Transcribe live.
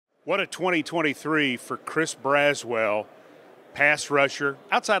What a 2023 for Chris Braswell, pass rusher,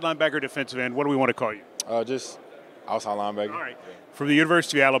 outside linebacker, defensive end. What do we want to call you? Just outside linebacker. All right. From the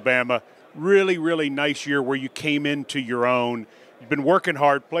University of Alabama, really, really nice year where you came into your own. You've been working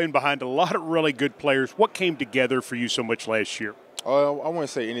hard, playing behind a lot of really good players. What came together for you so much last year? I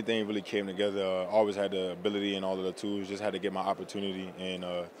wouldn't say anything really came together. I always had the ability and all of the tools. Just had to get my opportunity. And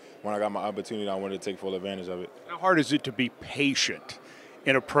when I got my opportunity, I wanted to take full advantage of it. How hard is it to be patient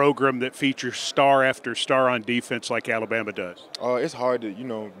in a program that features star after star on defense like Alabama does? It's hard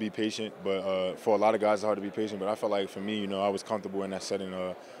to, be patient, but for a lot of guys, it's hard to be patient. But I felt like for me, I was comfortable in that setting.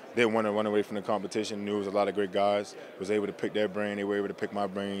 Didn't want to run away from the competition. Knew it was a lot of great guys. Was able to pick their brain. They were able to pick my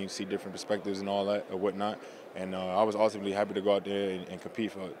brain, see different perspectives and all that or whatnot. And I was ultimately happy to go out there and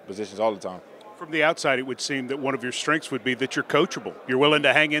compete for positions all the time. From the outside, it would seem that one of your strengths would be that you're coachable. You're willing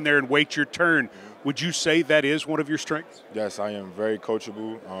to hang in there and wait your turn. Would you say that is one of your strengths? Yes, I am very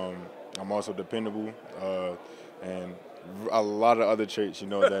coachable. I'm also dependable, and a lot of other traits,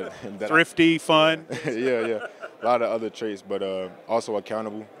 that Thrifty, fun. yeah, a lot of other traits, but also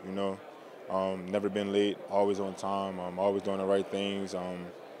accountable. Never been late, always on time. Always doing the right things,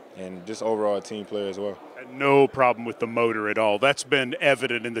 and just overall a team player as well. No problem with the motor at all. That's been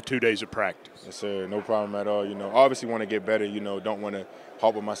evident in the 2 days of practice. Yes, sir. No problem at all. Obviously want to get better. Don't want to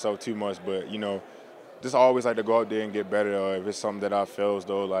help with myself too much, but just always like to go out there and get better. If it's something that I feel as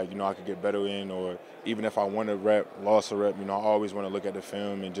though I could get better in, or even if I want to rep, lost a rep, I always want to look at the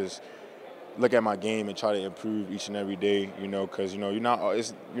film and just look at my game and try to improve each and every day. Because you're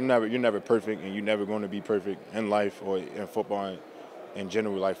never perfect, and you're never going to be perfect in life or in football in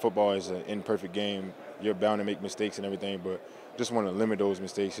general. Like, football is an imperfect game. You're bound to make mistakes and everything, but just want to limit those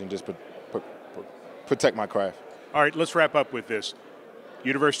mistakes and just protect my craft. All right, let's wrap up with this.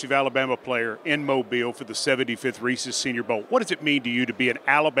 University of Alabama player in Mobile for the 75th Reese's Senior Bowl. What does it mean to you to be an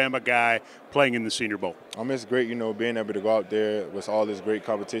Alabama guy playing in the Senior Bowl? It's great, being able to go out there with all this great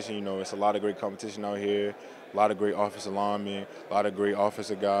competition. It's a lot of great competition out here, a lot of great offensive linemen, a lot of great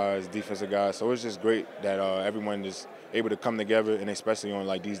offensive guys, defensive guys. So it's just great that everyone is able to come together, and especially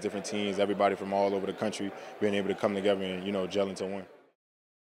on these different teams, everybody from all over the country being able to come together and, gel into one.